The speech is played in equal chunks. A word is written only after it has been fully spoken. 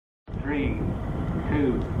2,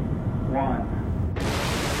 1.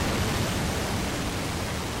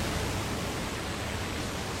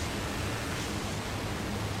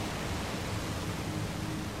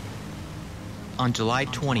 On July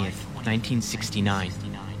 20th, 1969,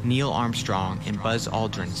 Neil Armstrong and Buzz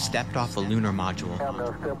Aldrin stepped off a lunar module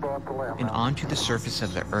and onto the surface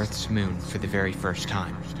of the Earth's moon for the very first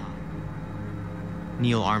time.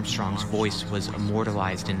 Neil Armstrong's voice was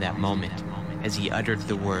immortalized in that moment as he uttered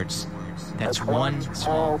the words, "That's one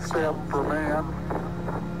small step for man,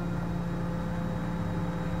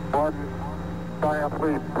 one giant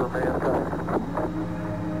leap for mankind."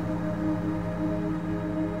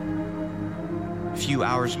 A few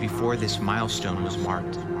hours before this milestone was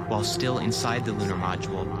marked, while still inside the lunar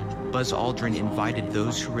module, Buzz Aldrin invited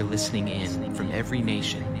those who were listening in from every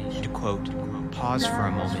nation to, quote, pause for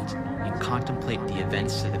a moment and contemplate the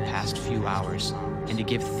events of the past few hours and to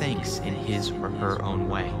give thanks in his or her own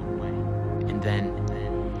way. And then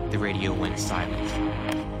the radio went silent.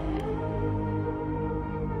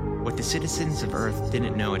 What the citizens of Earth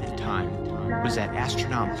didn't know at the time was that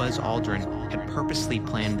astronaut Buzz Aldrin had purposely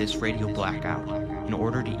planned this radio blackout in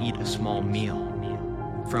order to eat a small meal.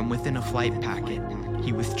 From within a flight packet,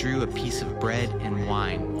 he withdrew a piece of bread and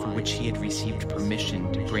wine for which he had received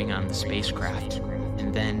permission to bring on the spacecraft,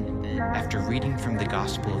 and then, after reading from the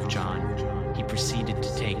Gospel of John, he proceeded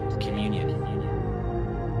to take communion.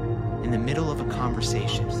 In the middle of a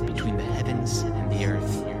conversation between the heavens and the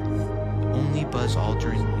earth, only Buzz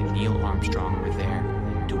Aldrin and Neil Armstrong were there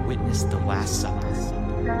to witness the Last Supper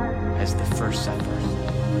as the First Supper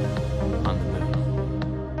on the moon.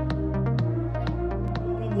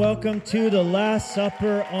 Welcome to the Last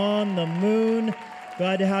Supper on the moon.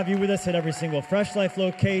 Glad to have you with us at every single Fresh Life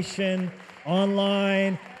location,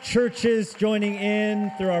 online, churches joining in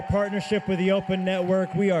through our partnership with the Open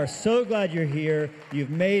Network. We are so glad you're here. You've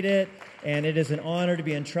made it. And it is an honor to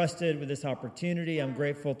be entrusted with this opportunity. I'm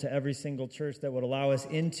grateful to every single church that would allow us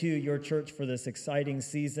into your church for this exciting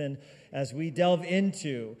season as we delve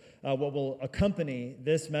into what will accompany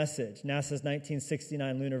this message, NASA's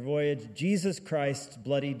 1969 lunar voyage, Jesus Christ's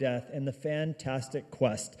bloody death, and the fantastic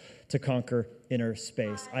quest to conquer inner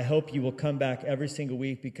space. I hope you will come back every single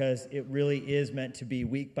week because it really is meant to be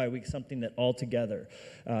week by week something that altogether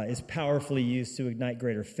is powerfully used to ignite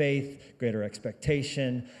greater faith, greater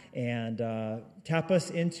expectation, and tap us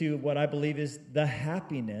into what I believe is the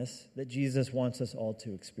happiness that Jesus wants us all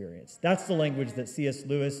to experience. That's the language that C.S.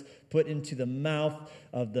 Lewis put into the mouth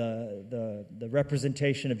of the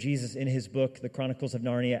representation of Jesus in his book, The Chronicles of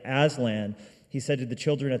Narnia, Aslan. He said to the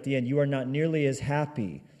children at the end, "You are not nearly as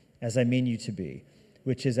happy as I mean you to be,"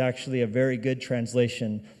 which is actually a very good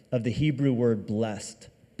translation of the Hebrew word blessed.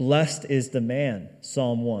 Blessed is the man,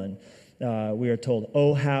 Psalm 1. We are told,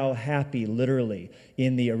 "Oh, how happy," literally,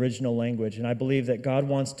 in the original language. And I believe that God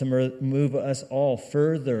wants to move us all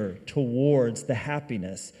further towards the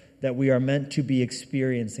happiness that we are meant to be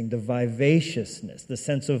experiencing, the vivaciousness, the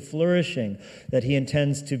sense of flourishing that he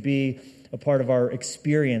intends to be a part of our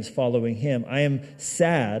experience following him. I am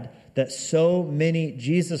sad that so many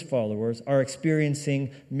Jesus followers are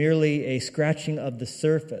experiencing merely a scratching of the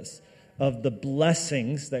surface of the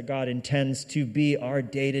blessings that God intends to be our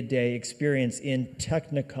day-to-day experience in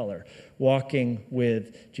Technicolor, walking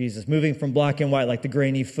with Jesus, moving from black and white, like the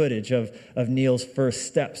grainy footage of Neil's first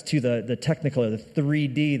steps, to the Technicolor, the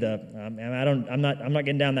 3D, I'm not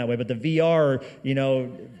getting down that way, but the VR,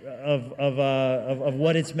 of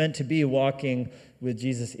what it's meant to be walking with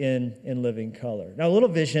Jesus in living color. Now, a little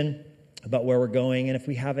vision about where we're going, and if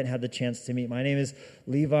we haven't had the chance to meet, my name is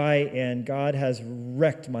Levi, and God has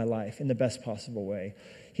wrecked my life in the best possible way.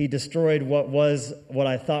 He destroyed what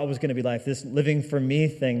I thought was going to be life, this living for me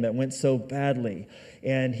thing that went so badly,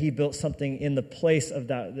 and he built something in the place of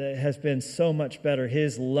that has been so much better.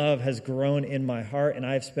 His love has grown in my heart, and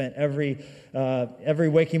I've spent every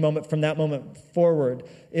waking moment from that moment forward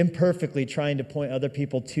imperfectly trying to point other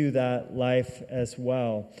people to that life as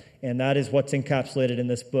well, and that is what's encapsulated in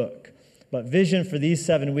this book. But vision for these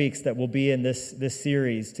 7 weeks that will be in this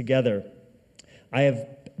series together, I have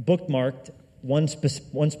bookmarked one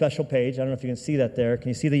special page. I don't know if you can see that there. Can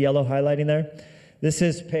you see the yellow highlighting there? This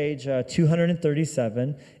is page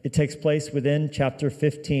 237. It takes place within chapter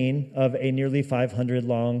 15 of a nearly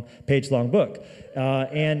 500-page-long book.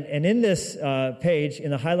 And in this page,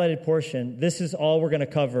 in the highlighted portion, this is all we're going to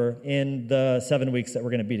cover in the 7 weeks that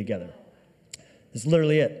we're going to be together. This is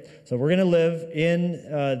literally it. So we're going to live in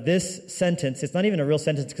this sentence. It's not even a real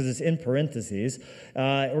sentence because it's in parentheses.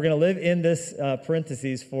 We're going to live in this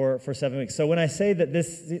parentheses for 7 weeks. So when I say that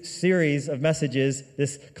this series of messages,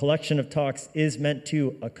 this collection of talks is meant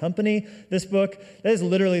to accompany this book, that is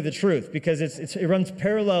literally the truth because it runs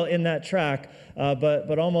parallel in that track,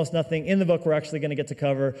 but almost nothing in the book we're actually going to get to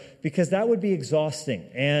cover because that would be exhausting.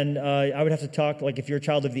 And I would have to talk, like if you're a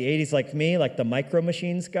child of the 80s like me, like the Micro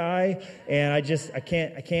Machines guy, and I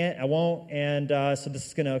can't, I won't, and so this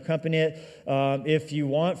is going to accompany it. If you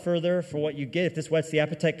want further for what you get, if this whets the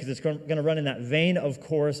appetite, because it's going to run in that vein, of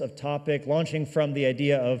course, of topic, launching from the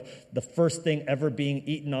idea of the first thing ever being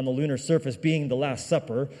eaten on the lunar surface being the Last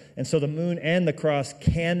Supper, and so the moon and the cross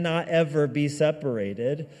cannot ever be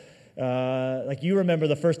separated. Like you remember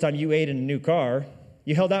the first time you ate in a new car,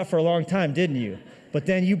 you held out for a long time, didn't you? But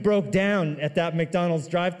then you broke down at that McDonald's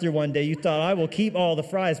drive-thru one day. You thought, I will keep all the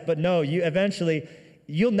fries. But no,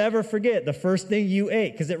 you'll never forget the first thing you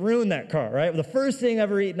ate because it ruined that car, right? The first thing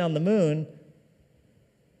ever eaten on the moon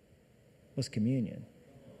was communion.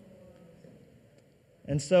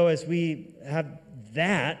 And so as we have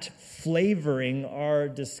that flavoring our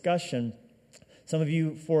discussion, some of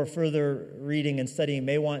you, for further reading and studying,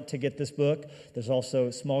 may want to get this book. There's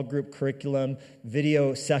also small group curriculum,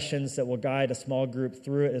 video sessions that will guide a small group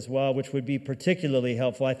through it as well, which would be particularly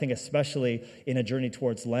helpful, I think, especially in a journey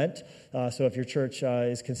towards Lent. So if your church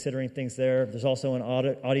is considering things there's also an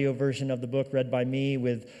audio version of the book read by me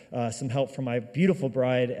with some help from my beautiful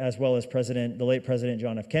bride, as well as the late President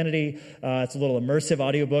John F. Kennedy. It's a little immersive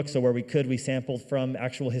audiobook, so where we sampled from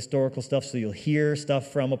actual historical stuff, so you'll hear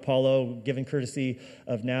stuff from Apollo, given courtesy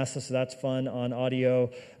of NASA, so that's fun on audio.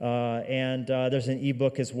 And there's an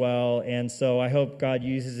ebook as well. And so I hope God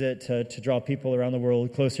uses it to draw people around the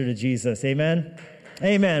world closer to Jesus. Amen?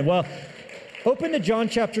 Amen. Well, open to John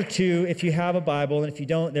chapter 2 if you have a Bible. And if you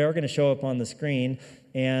don't, they're going to show up on the screen.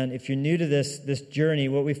 And if you're new to this journey,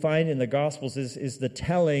 what we find in the Gospels is the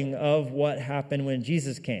telling of what happened when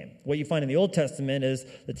Jesus came. What you find in the Old Testament is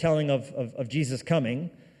the telling of Jesus coming.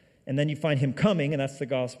 And then you find him coming, and that's the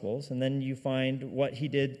Gospels. And then you find what he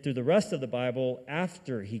did through the rest of the Bible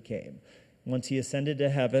after he came. Once he ascended to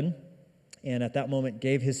heaven, and at that moment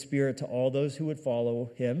gave his Spirit to all those who would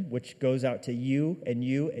follow him, which goes out to you and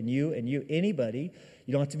you and you and you, anybody.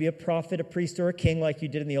 You don't have to be a prophet, a priest, or a king like you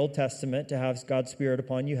did in the Old Testament to have God's Spirit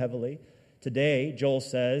upon you heavily. Today, Joel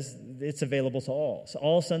says, it's available to all. So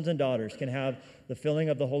all sons and daughters can have the filling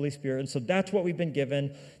of the Holy Spirit. And so that's what we've been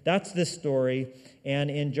given. That's this story. And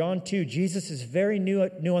in John 2, Jesus is very new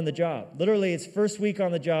on the job. Literally, it's first week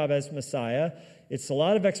on the job as Messiah. It's a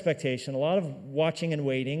lot of expectation, a lot of watching and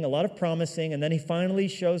waiting, a lot of promising. And then he finally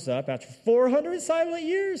shows up after 400 silent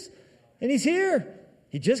years. And he's here.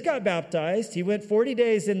 He just got baptized. He went 40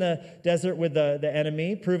 days in the desert with the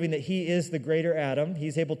enemy, proving that he is the greater Adam.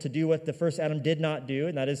 He's able to do what the first Adam did not do,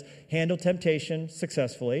 and that is handle temptation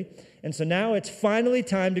successfully. And so now it's finally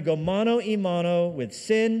time to go mano a mano with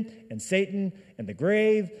sin and Satan and the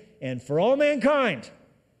grave, and for all mankind,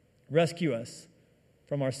 rescue us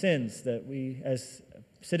from our sins that we, as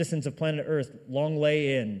citizens of planet Earth, long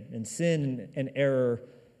lay in sin and error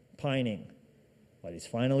pining. But he's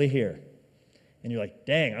finally here. And you're like,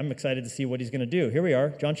 dang, I'm excited to see what he's going to do. Here we are,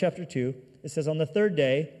 John chapter 2. It says, on the third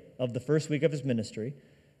day of the first week of his ministry,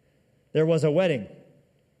 there was a wedding,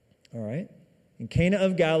 all right, in Cana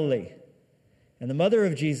of Galilee. And the mother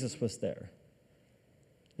of Jesus was there.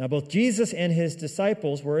 Now, both Jesus and his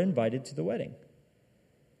disciples were invited to the wedding.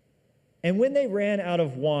 And when they ran out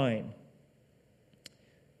of wine,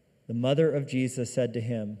 the mother of Jesus said to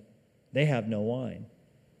him, they have no wine.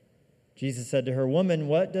 Jesus said to her, woman,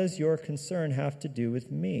 what does your concern have to do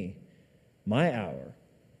with me? My hour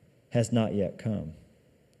has not yet come.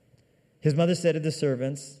 His mother said to the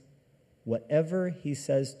servants, whatever he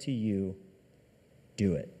says to you,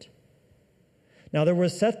 do it. Now there were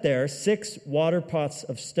set there 6 water pots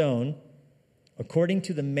of stone, according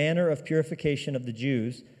to the manner of purification of the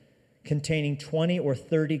Jews, containing 20 or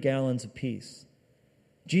 30 gallons apiece.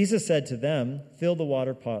 Jesus said to them, fill the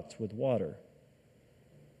water pots with water.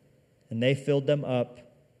 And they filled them up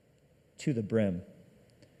to the brim.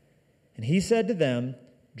 And he said to them,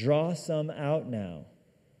 draw some out now,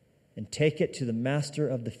 and take it to the master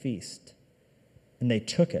of the feast. And they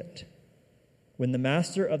took it. When the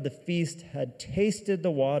master of the feast had tasted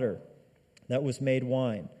the water that was made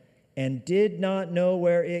wine, and did not know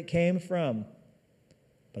where it came from,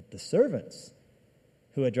 but the servants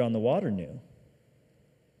who had drawn the water knew,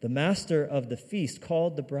 the master of the feast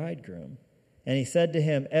called the bridegroom, and he said to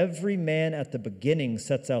him, every man at the beginning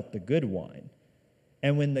sets out the good wine,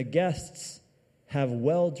 and when the guests have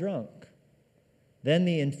well drunk, then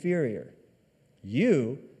the inferior.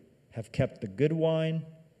 You have kept the good wine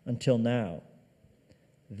until now.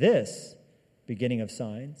 This beginning of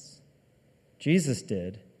signs Jesus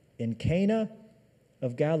did in Cana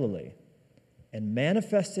of Galilee and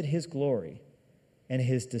manifested his glory, and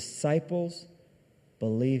his disciples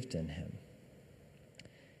believed in him.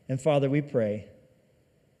 And Father, we pray,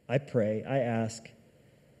 I ask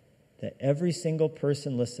that every single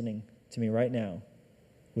person listening to me right now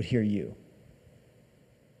would hear you.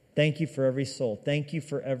 Thank you for every soul. Thank you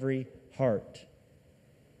for every heart.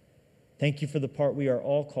 Thank you for the part we are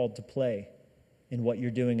all called to play in what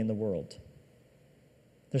you're doing in the world.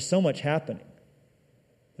 There's so much happening.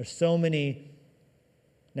 There's so many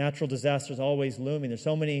natural disasters always looming. There's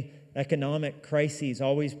so many economic crises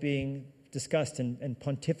always being discussed and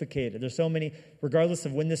pontificated. There's so many, regardless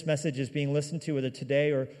of when this message is being listened to, whether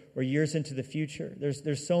today or years into the future,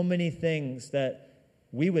 there's so many things that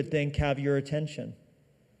we would think have your attention.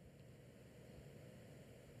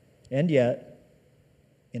 And yet,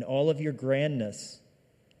 in all of your grandness,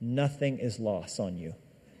 nothing is lost on you.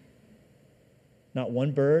 Not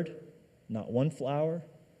one bird, not one flower,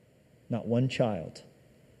 not one child.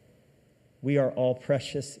 We are all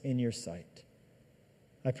precious in your sight.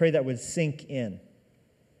 I pray that would sink in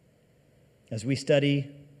as we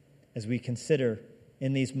study, as we consider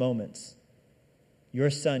in these moments your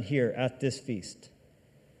Son here at this feast,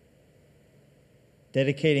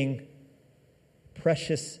 dedicating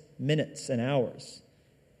precious minutes and hours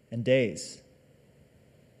and days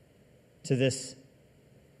to this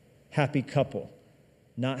happy couple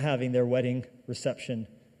not having their wedding reception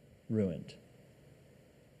ruined.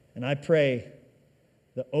 And I pray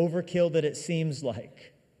the overkill that it seems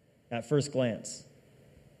like at first glance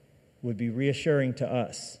would be reassuring to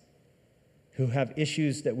us who have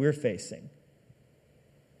issues that we're facing.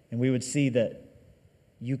 And we would see that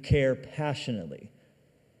you care passionately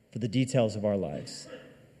for the details of our lives.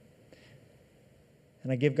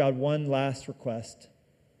 And I give God one last request,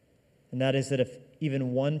 and that is that if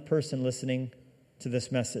even one person listening to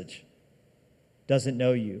this message doesn't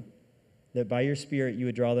know you, that by your Spirit you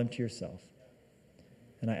would draw them to yourself.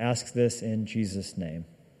 And I ask this in Jesus' name.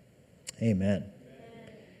 Amen.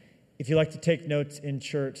 If you like to take notes in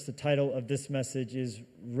church, the title of this message is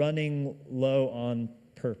Running Low on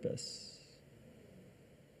Purpose.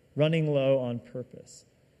 Running low on purpose.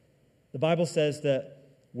 The Bible says that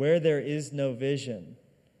where there is no vision,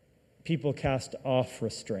 people cast off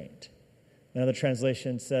restraint. Another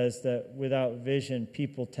translation says that without vision,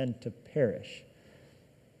 people tend to perish.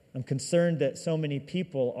 I'm concerned that so many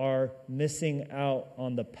people are missing out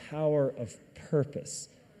on the power of purpose,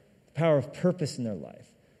 the power of purpose in their life.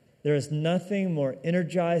 There is nothing more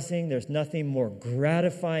energizing, there's nothing more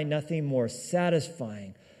gratifying, nothing more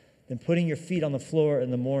satisfying than putting your feet on the floor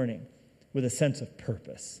in the morning with a sense of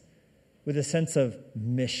purpose, with a sense of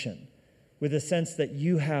mission, with a sense that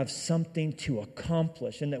you have something to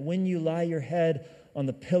accomplish, and that when you lie your head on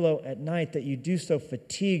the pillow at night, that you do so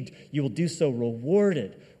fatigued, you will do so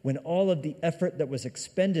rewarded when all of the effort that was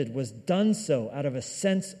expended was done so out of a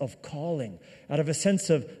sense of calling, out of a sense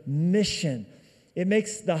of mission. It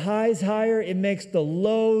makes the highs higher, it makes the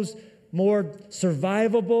lows more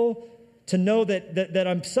survivable, to know that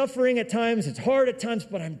I'm suffering at times, it's hard at times,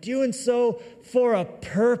 but I'm doing so for a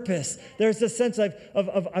purpose. There's a sense of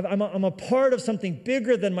I'm a part of something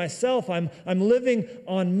bigger than myself. I'm living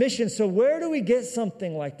on mission. So where do we get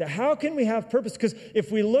something like that? How can we have purpose? Because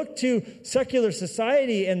if we look to secular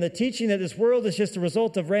society and the teaching that this world is just a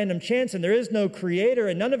result of random chance and there is no creator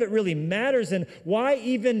and none of it really matters, and why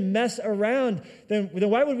even mess around? Then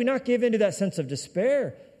why would we not give into that sense of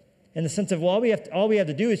despair? In the sense of, well, all we have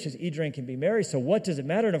to do is just eat, drink, and be merry, so what does it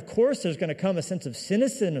matter? And of course, there's going to come a sense of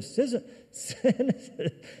cynicism.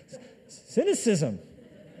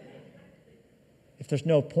 If there's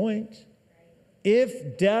no point.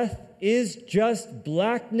 If death is just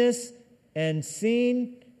blackness and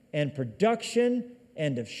scene and production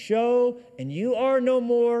and of show, and you are no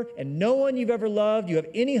more, and no one you've ever loved, you have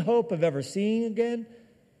any hope of ever seeing again,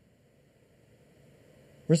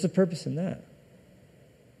 where's the purpose in that?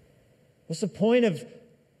 What's the point of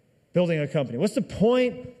building a company? What's the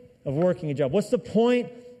point of working a job? What's the point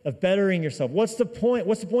of bettering yourself? What's the point?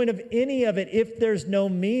 What's the point of any of it if there's no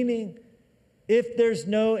meaning, if there's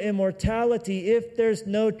no immortality, if there's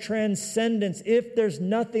no transcendence, if there's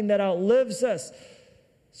nothing that outlives us?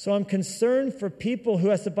 So I'm concerned for people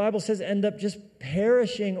who, as the Bible says, end up just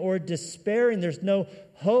perishing or despairing. There's no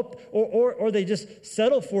hope, or they just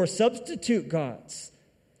settle for substitute gods.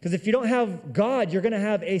 Because if you don't have God, you're going to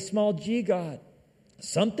have a small g God.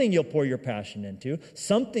 Something you'll pour your passion into,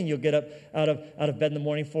 something you'll get up out of bed in the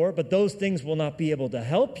morning for, but those things will not be able to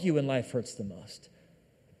help you when life hurts the most.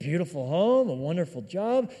 Beautiful home, a wonderful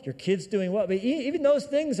job, your kids doing well, but even those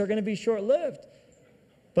things are going to be short-lived.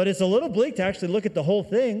 But it's a little bleak to actually look at the whole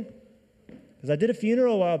thing, because I did a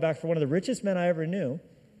funeral a while back for one of the richest men I ever knew,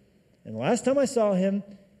 and the last time I saw him,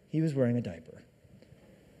 he was wearing a diaper.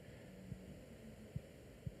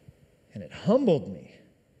 And it humbled me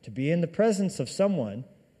to be in the presence of someone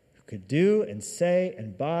who could do and say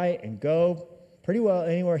and buy and go pretty well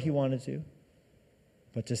anywhere he wanted to,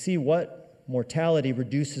 but to see what mortality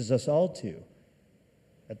reduces us all to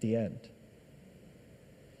at the end.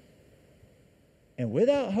 And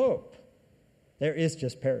without hope, there is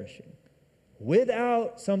just perishing.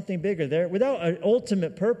 Without something bigger, without an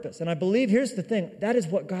ultimate purpose. And I believe, here's the thing, that is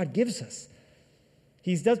what God gives us.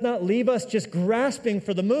 He does not leave us just grasping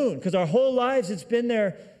for the moon, because our whole lives it's been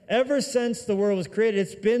there. Ever since the world was created,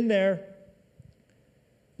 it's been there.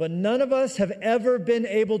 But none of us have ever been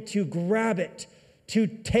able to grab it, to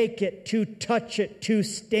take it, to touch it, to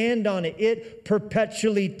stand on it. It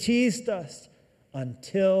perpetually teased us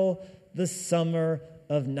until the summer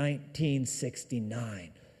of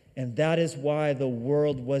 1969. And that is why the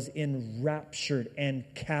world was enraptured and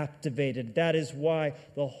captivated. That is why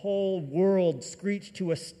the whole world screeched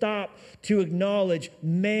to a stop to acknowledge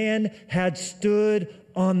man had stood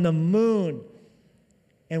on the moon.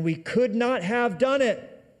 And we could not have done it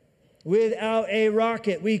without a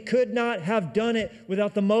rocket. We could not have done it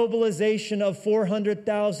without the mobilization of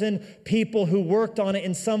 400,000 people who worked on it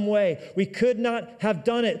in some way. We could not have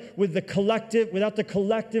done it without the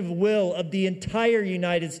collective will of the entire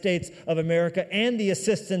United States of America and the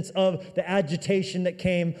assistance of the agitation that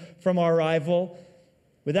came from our rival.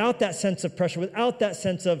 Without that sense of pressure, without that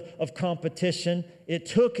sense of competition, it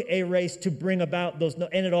took a race to bring about those,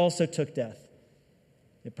 and it also took death.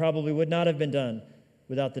 It probably would not have been done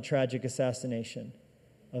without the tragic assassination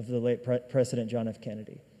of the late President John F.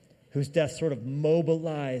 Kennedy, whose death sort of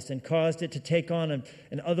mobilized and caused it to take on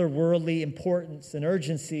an otherworldly importance and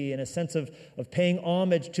urgency and a sense of paying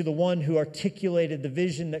homage to the one who articulated the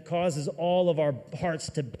vision that causes all of our hearts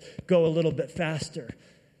to go a little bit faster,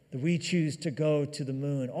 that we choose to go to the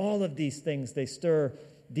moon. All of these things, they stir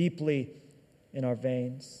deeply in our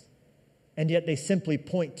veins, and yet they simply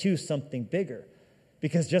point to something bigger.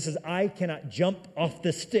 Because just as I cannot jump off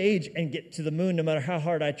the stage and get to the moon no matter how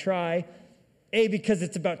hard I try, because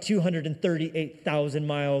it's about 238,000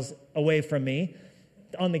 miles away from me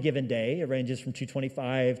on the given day. It ranges from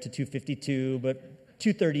 225 to 252, but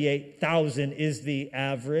 238,000 is the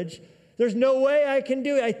average. There's no way I can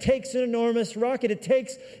do it. It takes an enormous rocket. It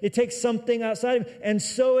takes something outside of me. And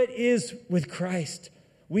so it is with Christ.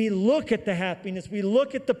 We look at the happiness, we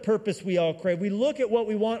look at the purpose we all crave, we look at what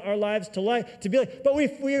we want our lives to be like, but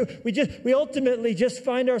we ultimately just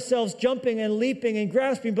find ourselves jumping and leaping and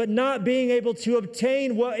grasping, but not being able to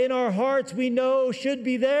obtain what in our hearts we know should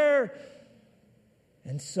be there.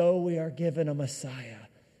 And so we are given a Messiah.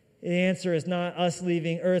 The answer is not us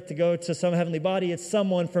leaving earth to go to some heavenly body, it's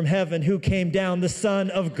someone from heaven who came down. The Son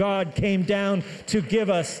of God came down to give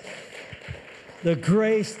us the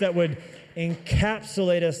grace that would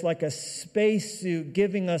encapsulate us like a spacesuit,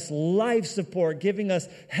 giving us life support, giving us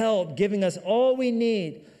help, giving us all we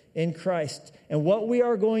need in Christ. And what we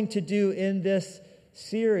are going to do in this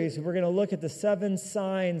series, we're going to look at the 7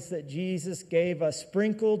 signs that Jesus gave us,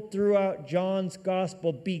 sprinkled throughout John's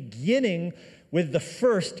gospel, beginning with the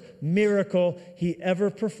first miracle he ever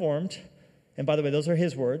performed. And by the way, those are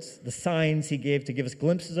his words, the signs he gave to give us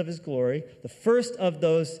glimpses of his glory. The first of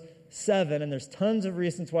those 7, and there's tons of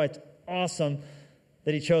reasons why it's awesome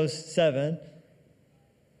that he chose 7.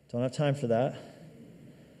 Don't have time for that.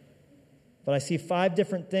 But I see 5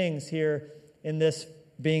 different things here in this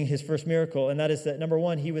being his first miracle, and that is that, number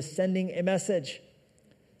 1, he was sending a message.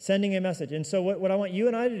 Sending a message. And so what I want you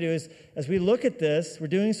and I to do is, as we look at this, we're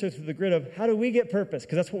doing so through the grid of how do we get purpose?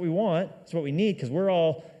 Because that's what we want. That's what we need, because we're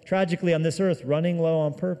all tragically on this earth running low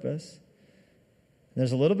on purpose. And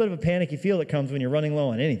there's a little bit of a panicky feel that comes when you're running low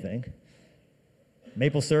on anything.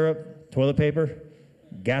 Maple syrup, toilet paper,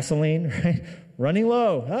 gasoline, right? Running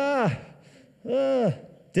low.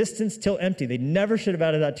 Distance till empty. They never should have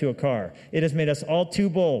added that to a car. It has made us all too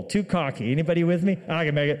bold, too cocky. Anybody with me? I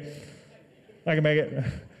can make it.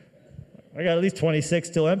 I got at least 26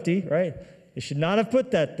 till empty, right? They should not have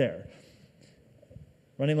put that there.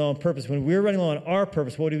 Running low on purpose. When we're running low on our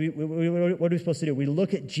purpose, what are we supposed to do? We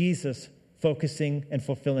look at Jesus focusing on and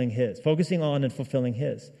fulfilling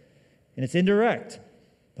his. And it's indirect.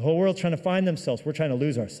 The whole world's trying to find themselves. We're trying to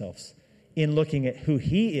lose ourselves. In looking at who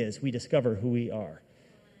he is, we discover who we are.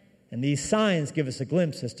 And these signs give us a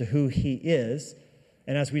glimpse as to who he is.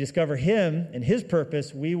 And as we discover him and his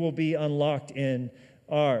purpose, we will be unlocked in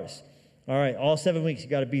ours. All right, all 7 weeks, you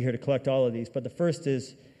got to be here to collect all of these. But the first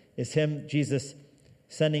is him, Jesus,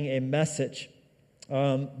 sending a message.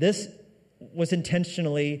 This was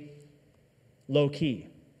intentionally low-key.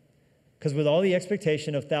 Because with all the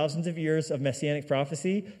expectation of thousands of years of messianic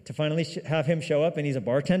prophecy, to finally have him show up and he's a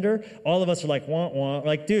bartender, all of us are like, wah, wah.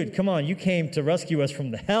 Like, dude, come on, you came to rescue us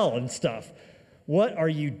from the hell and stuff. What are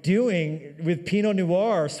you doing with Pinot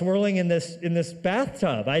Noir swirling in this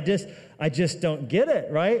bathtub? I just don't get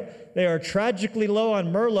it, right? They are tragically low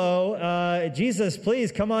on Merlot. Jesus,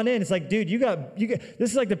 please come on in. It's like, dude, you got. This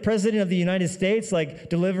is like the president of the United States, like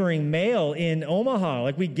delivering mail in Omaha.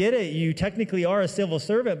 Like, we get it. You technically are a civil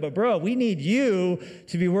servant, but bro, we need you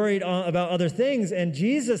to be worried about other things. And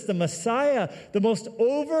Jesus, the Messiah, the most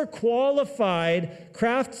overqualified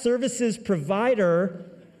craft services provider.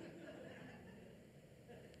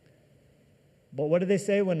 But what do they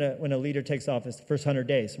say when a leader takes office? The first 100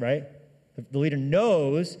 days, right? The leader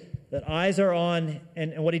knows that eyes are on,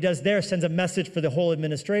 and what he does there sends a message for the whole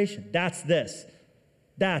administration. That's this.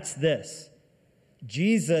 That's this.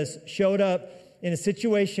 Jesus showed up in a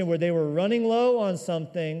situation where they were running low on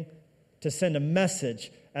something to send a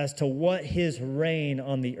message as to what his reign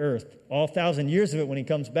on the earth, all 1,000 years of it when he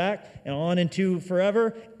comes back and on into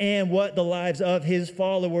forever, and what the lives of his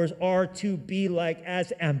followers are to be like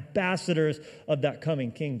as ambassadors of that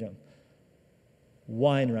coming kingdom.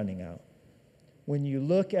 Wine running out. When you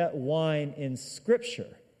look at wine in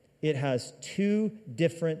Scripture, it has two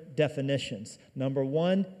different definitions. Number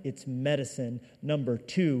one, it's medicine. Number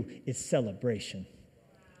two, it's celebration.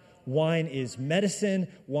 Wine is medicine.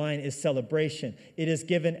 Wine is celebration. It is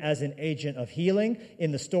given as an agent of healing.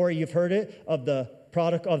 In the story, you've heard it, of the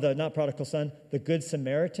Good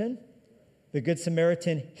Samaritan. The Good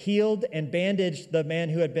Samaritan healed and bandaged the man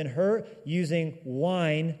who had been hurt using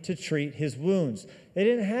wine to treat his wounds. They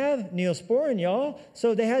didn't have Neosporin, y'all,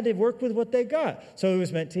 so they had to work with what they got. So it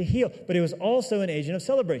was meant to heal, but it was also an agent of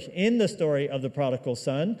celebration. In the story of the prodigal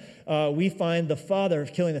son, we find the father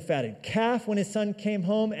killing the fatted calf when his son came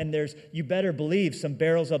home, and there's, you better believe, some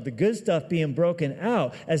barrels of the good stuff being broken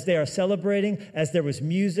out as they are celebrating, as there was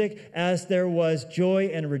music, as there was joy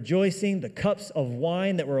and rejoicing, the cups of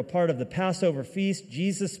wine that were a part of the Passover feast.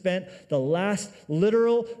 Jesus spent the last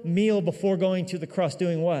literal meal before going to the cross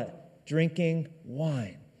doing what? Drinking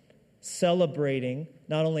wine, celebrating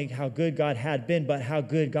not only how good God had been, but how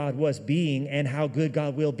good God was being and how good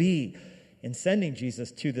God will be in sending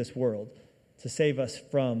Jesus to this world to save us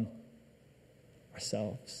from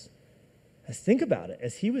ourselves. Let's think about it.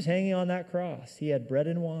 As he was hanging on that cross, he had bread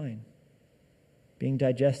and wine being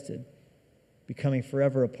digested, becoming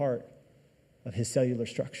forever a part of his cellular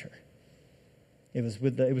structure. It was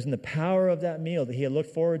in the power of that meal that he had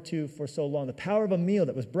looked forward to for so long. The power of a meal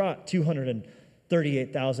that was brought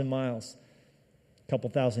 238,000 miles, a couple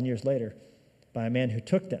thousand years later, by a man who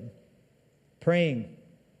took them, praying,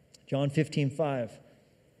 John 15:5,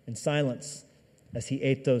 in silence as he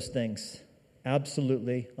ate those things.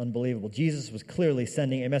 Absolutely unbelievable. Jesus was clearly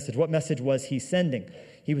sending a message. What message was he sending?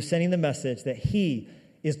 He was sending the message that he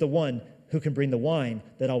is the one who can bring the wine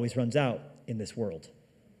that always runs out in this world.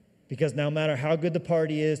 Because no matter how good the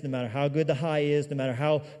party is, no matter how good the high is, no matter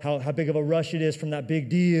how big of a rush it is from that big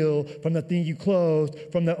deal, from the thing you closed,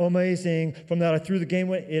 from the amazing, from that I threw the game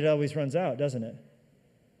away, it always runs out, doesn't it?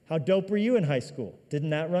 How dope were you in high school?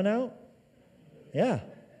 Didn't that run out? Yeah.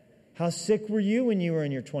 How sick were you when you were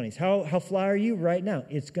in your 20s? How fly are you right now?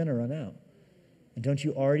 It's going to run out. And don't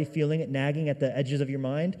you already feeling it nagging at the edges of your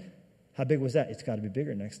mind? How big was that? It's got to be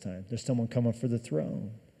bigger next time. There's someone coming for the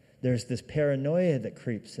throne. There's this paranoia that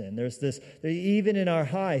creeps in. Even in our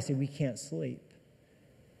high, we can't sleep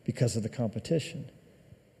because of the competition.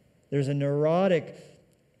 There's a neurotic,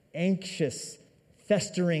 anxious,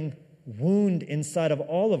 festering wound inside of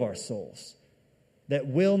all of our souls that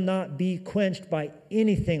will not be quenched by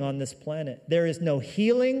anything on this planet. There is no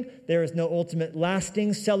healing. There is no ultimate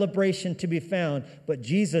lasting celebration to be found. But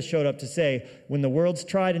Jesus showed up to say, when the world's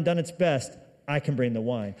tried and done its best, I can bring the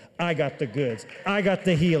wine. I got the goods. I got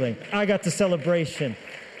the healing. I got the celebration.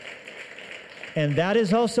 And that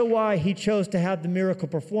is also why he chose to have the miracle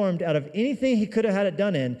performed out of anything he could have had it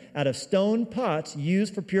done in, out of stone pots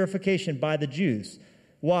used for purification by the Jews.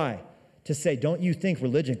 Why? To say, don't you think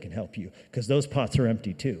religion can help you? Because those pots are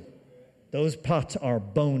empty too. Those pots are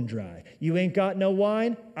bone dry. You ain't got no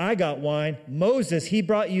wine? I got wine. Moses, he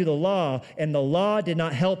brought you the law, and the law did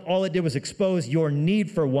not help. All it did was expose your need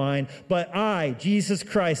for wine. But I, Jesus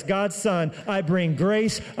Christ, God's Son, I bring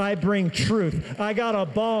grace, I bring truth. I got a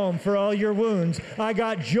balm for all your wounds. I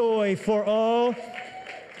got joy for all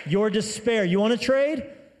your despair. You want to trade?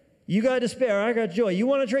 You got despair, I got joy. You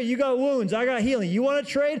want to trade? You got wounds, I got healing. You want to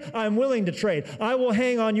trade? I'm willing to trade. I will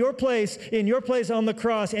hang on your place, in your place on the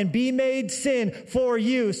cross, and be made sin for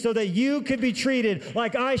you so that you could be treated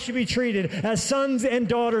like I should be treated as sons and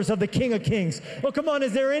daughters of the King of Kings. Well, come on,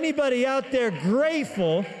 is there anybody out there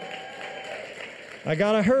grateful? I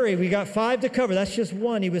got to hurry. We got 5 to cover. That's just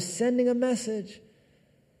one. He was sending a message.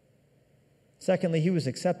 Secondly, he was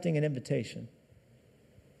accepting an invitation.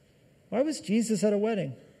 Why was Jesus at a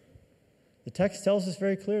wedding? The text tells us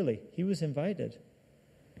very clearly, he was invited.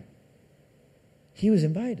 He was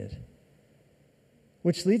invited.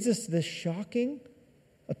 Which leads us to this shocking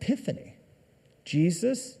epiphany.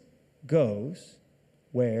 Jesus goes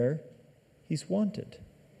where he's wanted.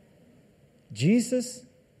 Jesus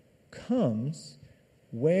comes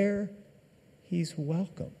where he's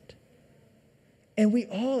welcomed. And we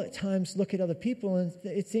all at times look at other people and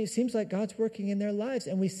it seems like God's working in their lives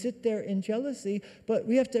and we sit there in jealousy, but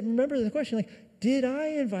we have to remember the question, like, did I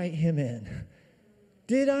invite him in?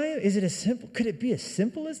 Is it as simple, could it be as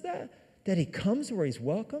simple as that? That he comes where he's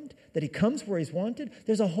welcomed? That he comes where he's wanted?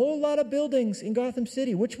 There's a whole lot of buildings in Gotham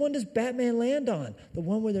City. Which one does Batman land on? The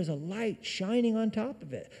one where there's a light shining on top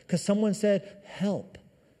of it. Because someone said, help.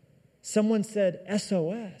 Someone said,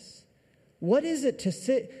 SOS. What is it to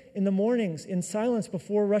sit in the mornings in silence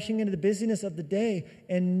before rushing into the busyness of the day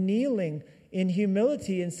and kneeling in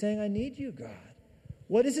humility and saying, I need you, God?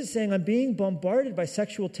 What is it saying? I'm being bombarded by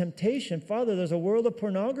sexual temptation. Father, there's a world of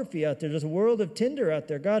pornography out there. There's a world of Tinder out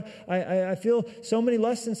there. God, I feel so many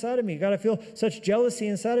lusts inside of me. God, I feel such jealousy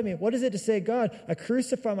inside of me. What is it to say, God, I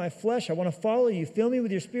crucify my flesh. I want to follow you. Fill me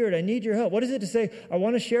with your spirit. I need your help. What is it to say, I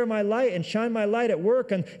want to share my light and shine my light at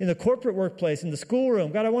work and in the corporate workplace, in the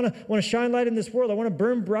schoolroom. God, I want to shine light in this world. I want to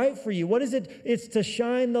burn bright for you. What is it? It's to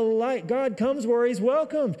shine the light. God comes where he's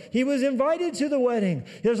welcomed. He was invited to the wedding.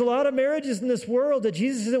 There's a lot of marriages in this world that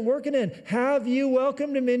Jesus isn't working in. Have you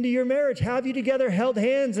welcomed him into your marriage? Have you together held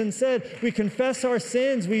hands and said, we confess our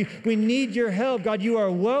sins. We need your help. God, you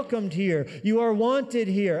are welcomed here. You are wanted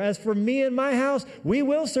here. As for me and my house, we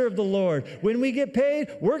will serve the Lord. When we get paid,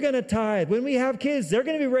 we're going to tithe. When we have kids, they're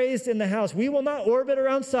going to be raised in the house. We will not orbit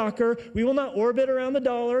around soccer. We will not orbit around the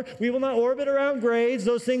dollar. We will not orbit around grades.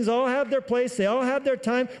 Those things all have their place. They all have their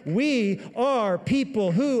time. We are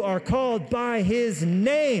people who are called by his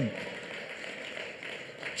name.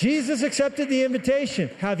 Jesus accepted the invitation.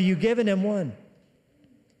 Have you given him one?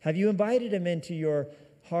 Have you invited him into your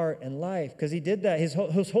heart and life? Because he did that. His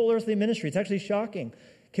whole earthly ministry, it's actually shocking,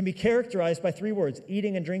 can be characterized by 3 words,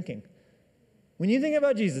 eating and drinking. When you think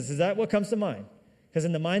about Jesus, is that what comes to mind? Because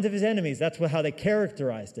in the minds of his enemies, that's how they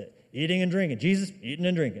characterized it. Eating and drinking. Jesus, eating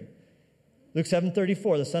and drinking. Luke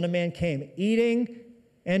 7:34, the Son of Man came eating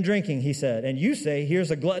and drinking, he said. And you say, here's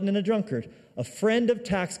a glutton and a drunkard, a friend of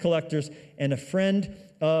tax collectors and a friend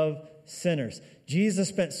of sinners. Jesus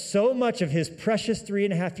spent so much of his precious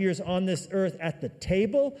 3.5 years on this earth at the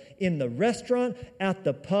table, in the restaurant, at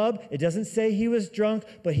the pub. It doesn't say he was drunk,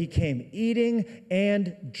 but he came eating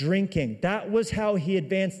and drinking. That was how he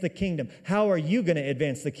advanced the kingdom. How are you going to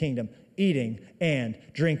advance the kingdom? Eating and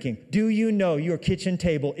drinking. Do you know your kitchen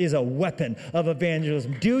table is a weapon of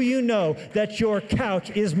evangelism? Do you know that your couch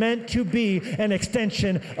is meant to be an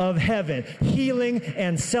extension of heaven? Healing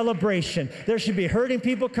and celebration. There should be hurting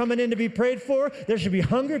people coming in to be prayed for. There should be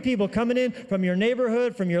hungry people coming in from your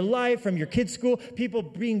neighborhood, from your life, from your kids' school. People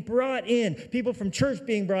being brought in. People from church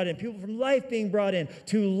being brought in. People from life being brought in.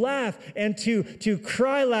 To laugh and to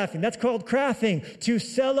cry laughing. That's called crafting. To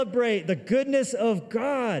celebrate the goodness of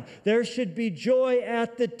God. There should be joy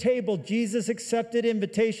at the table. Jesus accepted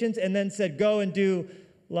invitations and then said, go and do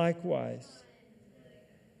likewise.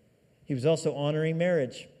 He was also honoring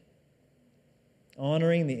marriage,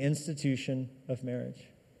 honoring the institution of marriage,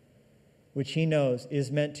 which he knows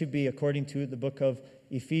is meant to be, according to the book of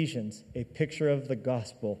Ephesians, a picture of the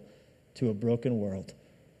gospel to a broken world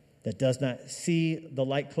that does not see the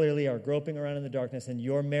light clearly, are groping around in the darkness, and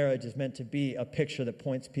your marriage is meant to be a picture that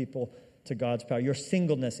points people to God's power. Your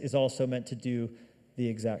singleness is also meant to do the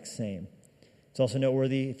exact same. It's also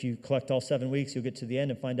noteworthy, if you collect all 7 weeks, you'll get to the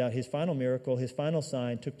end and find out his final miracle, his final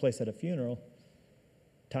sign took place at a funeral.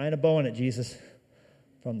 Tying a bow on it, Jesus,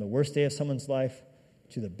 from the worst day of someone's life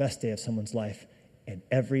to the best day of someone's life and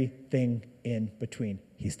everything in between.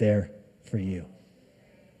 He's there for you.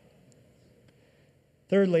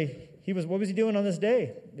 Thirdly, What was he doing on this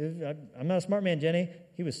day? I'm not a smart man, Jenny.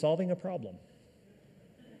 He was solving a problem.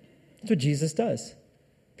 That's what Jesus does.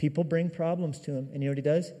 People bring problems to him, and you know what he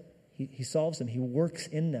does? He solves them. He works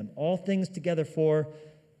in them. All things together for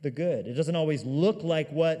the good. It doesn't always look like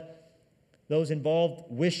what those involved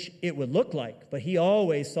wish it would look like, but he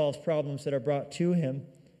always solves problems that are brought to him.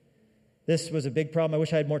 This was a big problem. I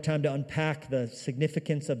wish I had more time to unpack the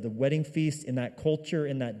significance of the wedding feast in that culture,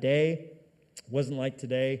 in that day. It wasn't like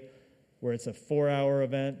today, where it's a 4-hour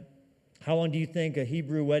event. How long do you think a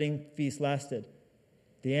Hebrew wedding feast lasted?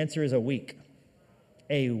 The answer is a week.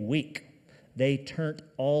 A week. They turned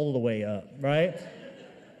all the way up, right?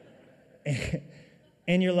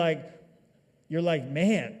 And you're like,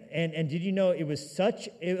 man. And did you know it was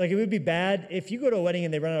it would be bad if you go to a wedding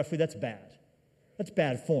and they run out of food. That's bad. That's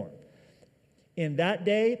bad form. In that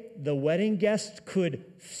day, the wedding guests could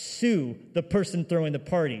sue the person throwing the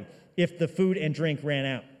party if the food and drink ran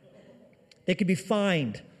out. They could be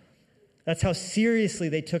fined. That's how seriously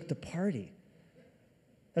they took the party.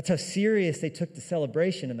 That's how serious they took the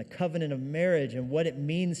celebration and the covenant of marriage and what it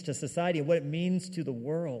means to society and what it means to the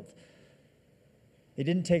world. They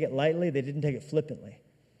didn't take it lightly. They didn't take it flippantly.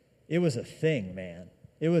 It was a thing, man.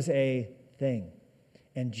 It was a thing.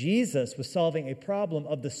 And Jesus was solving a problem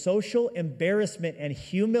of the social embarrassment and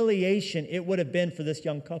humiliation it would have been for this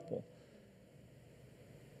young couple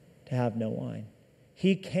to have no wine.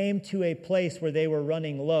 He came to a place where they were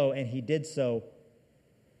running low, and he did so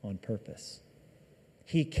on purpose.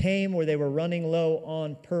 He came where they were running low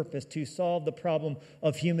on purpose to solve the problem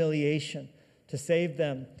of humiliation, to save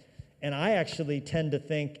them. And I actually tend to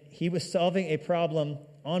think he was solving a problem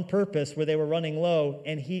on purpose where they were running low,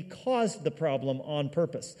 and he caused the problem on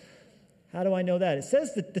purpose. How do I know that? It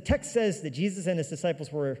says that the text says that Jesus and his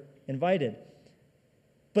disciples were invited.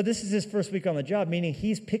 But this is his first week on the job, meaning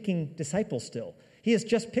he's picking disciples still. He has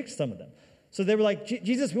just picked some of them. So they were like,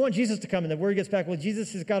 Jesus, we want Jesus to come. And the word gets back, well,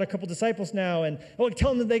 Jesus has got a couple disciples now, and tell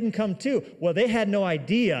them that they can come too. Well, they had no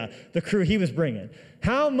idea the crew he was bringing.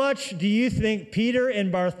 How much do you think Peter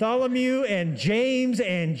and Bartholomew and James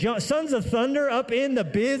and John, sons of thunder up in the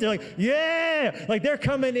biz? They're like, yeah! Like they're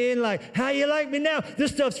coming in like, how you like me now?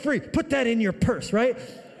 This stuff's free. Put that in your purse, right?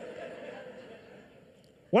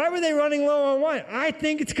 Why were they running low on wine? I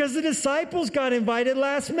think it's because the disciples got invited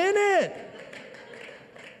last minute.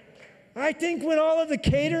 I think when all of the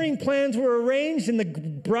catering plans were arranged and the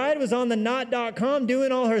bride was on the knot.com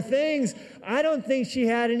doing all her things, I don't think she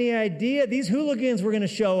had any idea these hooligans were going to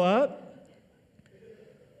show up.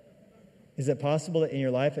 Is it possible that in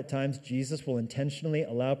your life at times Jesus will intentionally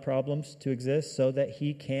allow problems to exist so that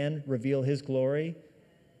he can reveal his glory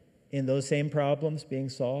in those same problems being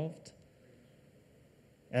solved?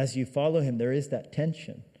 As you follow him, there is that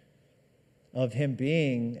tension of him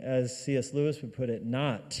being, as C.S. Lewis would put it,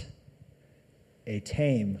 not a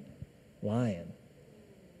tame lion.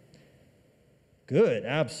 Good,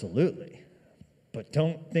 absolutely. But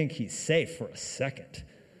don't think he's safe for a second.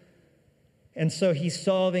 And so he's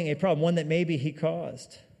solving a problem, one that maybe he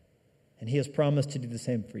caused. And he has promised to do the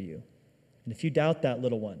same for you. And if you doubt that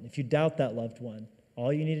little one, if you doubt that loved one,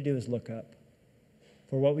 all you need to do is look up.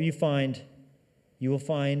 For what will you find? You will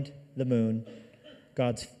find the moon,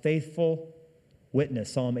 God's faithful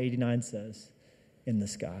witness, Psalm 89 says, in the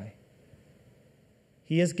sky.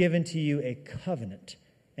 He has given to you a covenant,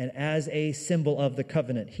 and as a symbol of the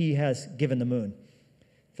covenant, he has given the moon.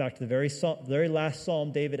 In fact, the very last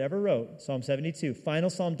psalm David ever wrote, Psalm 72,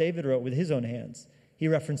 final psalm David wrote with his own hands, he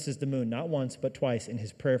references the moon not once but twice in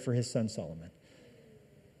his prayer for his son Solomon.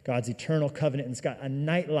 God's eternal covenant in the sky, a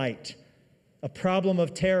night light, a problem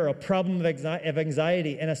of terror, a problem of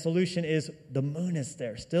anxiety, and a solution is the moon is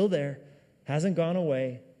there, hasn't gone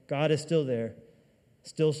away. God is still there,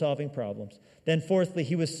 still solving problems. Then fourthly,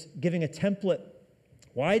 he was giving a template.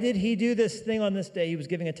 Why did he do this thing on this day? He was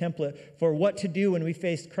giving a template for what to do when we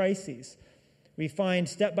face crises. We find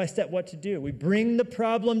step by step what to do. We bring the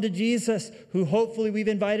problem to Jesus, who hopefully we've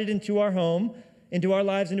invited into our home, into our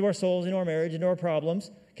lives, into our souls, into our marriage, into our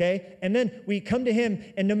problems. Okay? And then we come to him,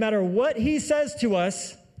 and no matter what he says to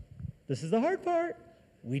us, this is the hard part,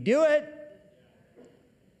 we do it.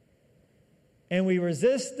 And we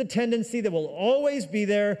resist the tendency that will always be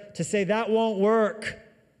there to say, that won't work.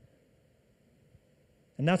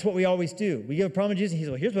 And that's what we always do. We give a problem to Jesus, and he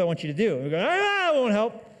says, well, here's what I want you to do. And we go, that won't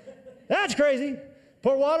help. That's crazy.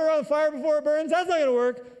 Pour water on fire before it burns. That's not going to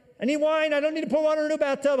work. I need wine. I don't need to pour water into a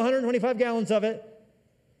bathtub, 125 gallons of it.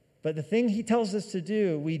 But the thing he tells us to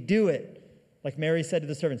do, we do it. Like Mary said to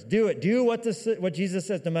the servants, do it. Do what Jesus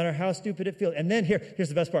says, no matter how stupid it feels. And then here's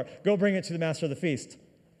the best part. Go bring it to the master of the feast.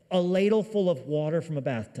 A ladle full of water from a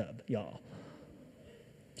bathtub, y'all.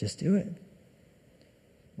 Just do it.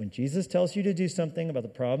 When Jesus tells you to do something about the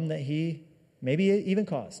problem that he maybe even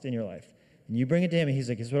caused in your life, and you bring it to him, and he's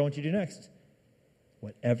like, here's what I want you to do next.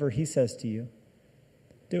 Whatever he says to you,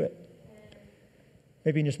 do it.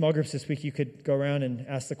 Maybe in your small groups this week, you could go around and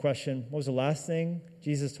ask the question, what was the last thing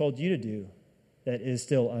Jesus told you to do that is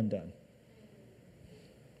still undone?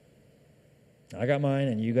 I got mine,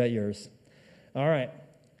 and you got yours. All right.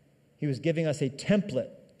 He was giving us a template,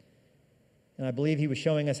 and I believe he was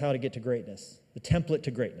showing us how to get to greatness. The template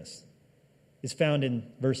to greatness is found in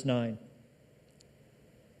verse 9.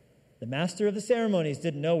 The master of the ceremonies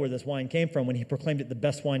didn't know where this wine came from when he proclaimed it the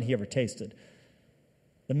best wine he ever tasted.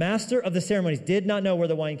 The master of the ceremonies did not know where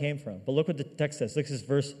the wine came from. But look what the text says. Look at this,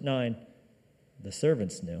 verse 9. The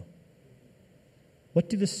servants knew. What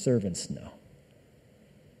do the servants know?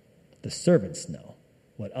 The servants know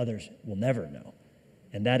what others will never know.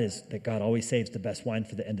 And that is that God always saves the best wine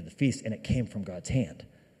for the end of the feast, and it came from God's hand.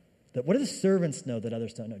 That what do the servants know that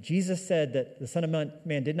others don't know? Jesus said that the Son of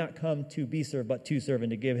Man did not come to be served, but to serve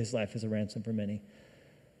and to give his life as a ransom for many.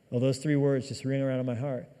 Well, those three words just ring around in my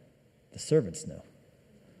heart. The servants know.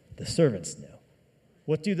 The servants know.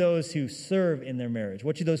 What do those who serve in their marriage?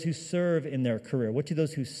 What do those who serve in their career? What do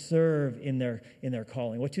those who serve in their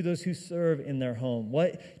calling? What do those who serve in their home?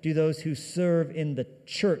 What do those who serve in the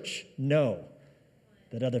church know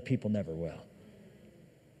that other people never will?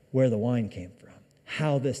 Where the wine came from,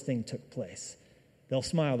 how this thing took place. They'll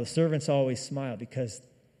smile. The servants always smile because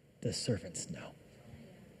the servants know.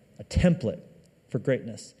 A template for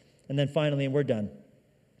greatness. And then finally, and we're done,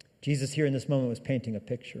 Jesus here in this moment was painting a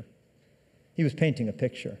picture. He was painting a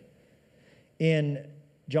picture. In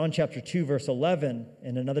John chapter 2, verse 11,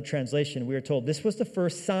 in another translation, we are told, this was the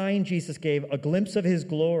first sign Jesus gave, a glimpse of his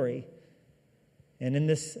glory. And in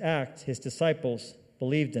this act, his disciples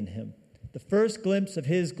believed in him. The first glimpse of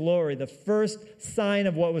his glory, the first sign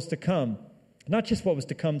of what was to come. Not just what was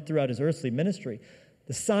to come throughout his earthly ministry,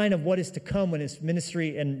 the sign of what is to come when his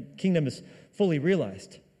ministry and kingdom is fully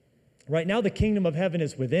realized. Right now, the kingdom of heaven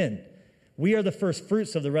is within. We are the first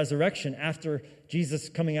fruits of the resurrection after Jesus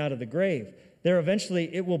coming out of the grave. There eventually,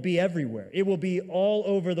 it will be everywhere. It will be all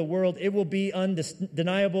over the world. It will be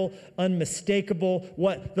undeniable, unmistakable,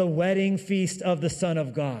 what? The wedding feast of the Son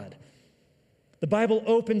of God. The Bible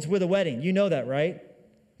opens with a wedding. You know that, right?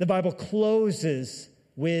 The Bible closes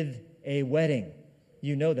with a wedding.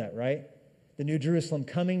 You know that, right? The New Jerusalem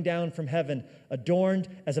coming down from heaven, adorned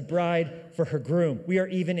as a bride for her groom. We are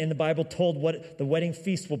even in the Bible told what the wedding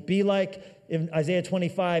feast will be like. In Isaiah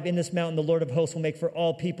 25, in this mountain, the Lord of hosts will make for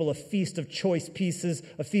all people a feast of choice pieces,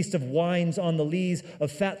 a feast of wines on the lees,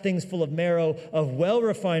 of fat things full of marrow, of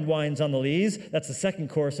well-refined wines on the lees. That's the second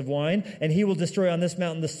course of wine. And he will destroy on this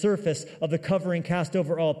mountain the surface of the covering cast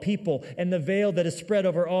over all people and the veil that is spread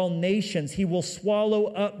over all nations. He will swallow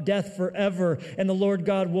up death forever, and the Lord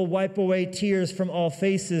God will wipe away tears from all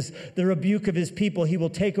faces. The rebuke of his people he will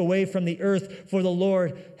take away from the earth, for the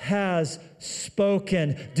Lord has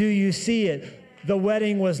spoken. Do you see it? The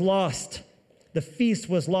wedding was lost. The feast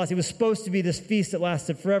was lost. It was supposed to be this feast that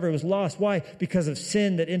lasted forever. It was lost. Why? Because of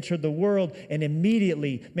sin that entered the world, and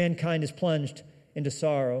immediately mankind is plunged into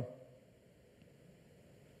sorrow.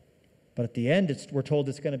 But at the end, we're told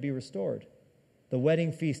it's going to be restored. The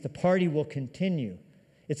wedding feast, the party will continue.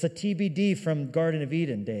 It's a TBD from Garden of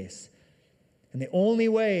Eden days. And the only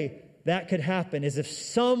way that could happen is if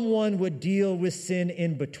someone would deal with sin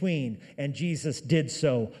in between, and Jesus did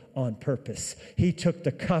so on purpose. He took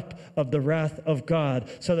the cup of the wrath of God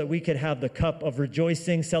so that we could have the cup of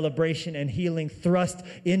rejoicing, celebration, and healing thrust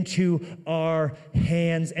into our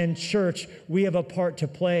hands. And church, we have a part to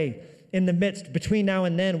play. In the midst, between now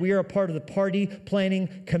and then, we are a part of the party planning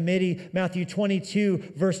committee. Matthew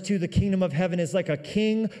 22, verse 2, the kingdom of heaven is like a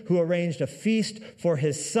king who arranged a feast for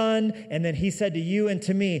his son. And then he said to you and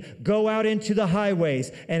to me, go out into the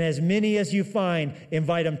highways, and as many as you find,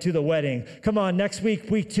 invite them to the wedding. Come on, next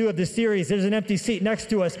week, week 2 of this series, there's an empty seat next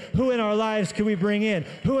to us. Who in our lives could we bring in?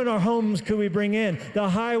 Who in our homes could we bring in? The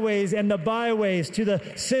highways and the byways, to the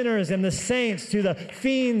sinners and the saints, to the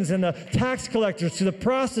fiends and the tax collectors, to the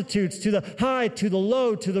prostitutes, to the high, to the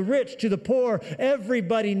low, to the rich, to the poor.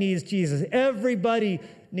 Everybody needs Jesus. Everybody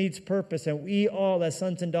needs purpose. And we all, as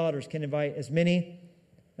sons and daughters, can invite as many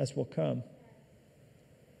as will come.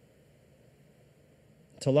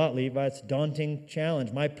 It's a lot, Levi. It's a daunting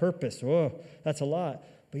challenge. My purpose, that's a lot.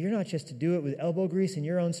 But you're not just to do it with elbow grease and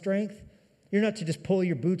your own strength. You're not to just pull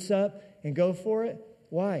your boots up and go for it.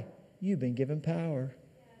 Why? You've been given power.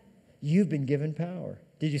 You've been given power.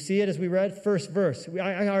 Did you see it as we read? First verse.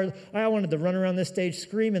 I wanted to run around this stage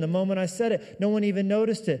screaming the moment I said it. No one even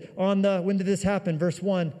noticed it. When did this happen? Verse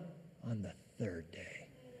 1. On the third day.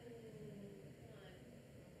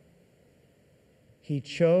 He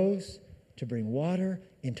chose to bring water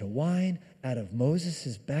into wine out of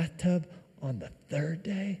Moses' bathtub on the third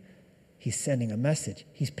day. He's sending a message.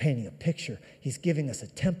 He's painting a picture. He's giving us a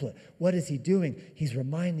template. What is he doing? He's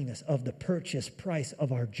reminding us of the purchase price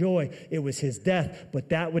of our joy. It was his death, but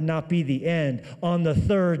that would not be the end. On the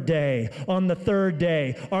third day,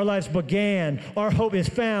 our lives began. Our hope is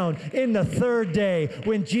found in the third day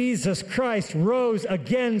when Jesus Christ rose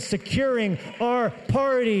again, securing our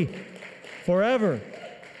party forever.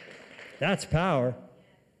 That's power.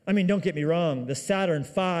 I mean, don't get me wrong. The Saturn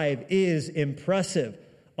V is impressive.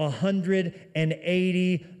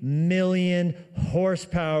 180 million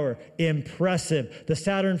horsepower. Impressive. The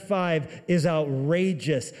Saturn V is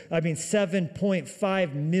outrageous. I mean,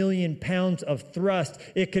 7.5 million pounds of thrust.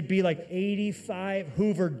 It could be like 85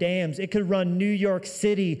 Hoover dams. It could run New York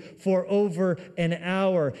City for over an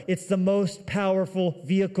hour. It's the most powerful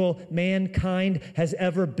vehicle mankind has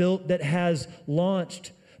ever built that has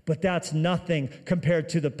launched. But that's nothing compared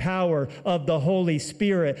to the power of the Holy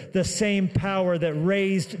Spirit, the same power that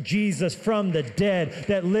raised Jesus from the dead,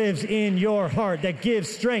 that lives in your heart, that gives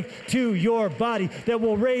strength to your body, that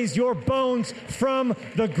will raise your bones from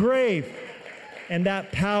the grave. And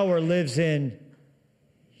that power lives in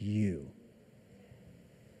you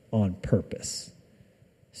on purpose.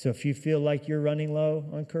 So if you feel like you're running low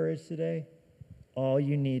on courage today, all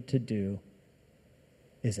you need to do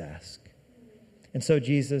is ask. And so,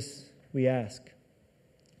 Jesus, we ask.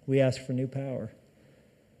 We ask for new power.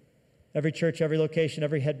 Every church, every location,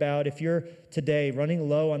 every head bowed, if you're today running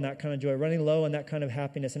low on that kind of joy, running low on that kind of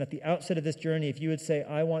happiness, and at the outset of this journey, if you would say,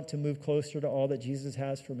 I want to move closer to all that Jesus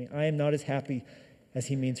has for me, I am not as happy as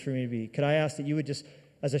he means for me to be. Could I ask that you would just,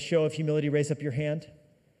 as a show of humility, raise up your hand,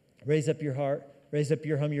 raise up your heart, raise up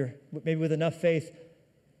your hum, maybe with enough faith,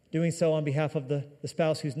 doing so on behalf of the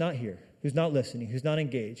spouse who's not here, who's not listening, who's not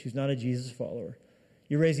engaged, who's not a Jesus follower.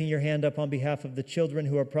 You're raising your hand up on behalf of the children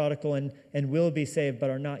who are prodigal and will be saved but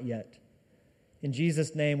are not yet. In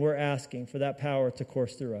Jesus' name, we're asking for that power to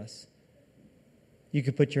course through us. You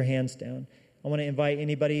could put your hands down. I want to invite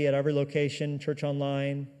anybody at every location, church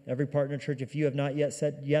online, every partner church, if you have not yet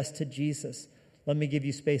said yes to Jesus, let me give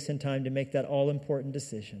you space and time to make that all-important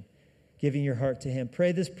decision, giving your heart to him.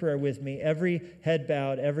 Pray this prayer with me, every head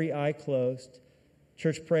bowed, every eye closed.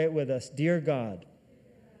 Church, pray it with us. Dear God,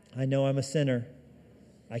 I know I'm a sinner.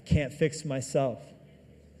 I can't fix myself,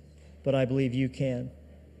 but I believe you can.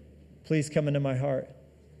 Please come into my heart.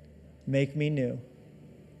 Make me new.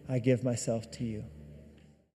 I give myself to you.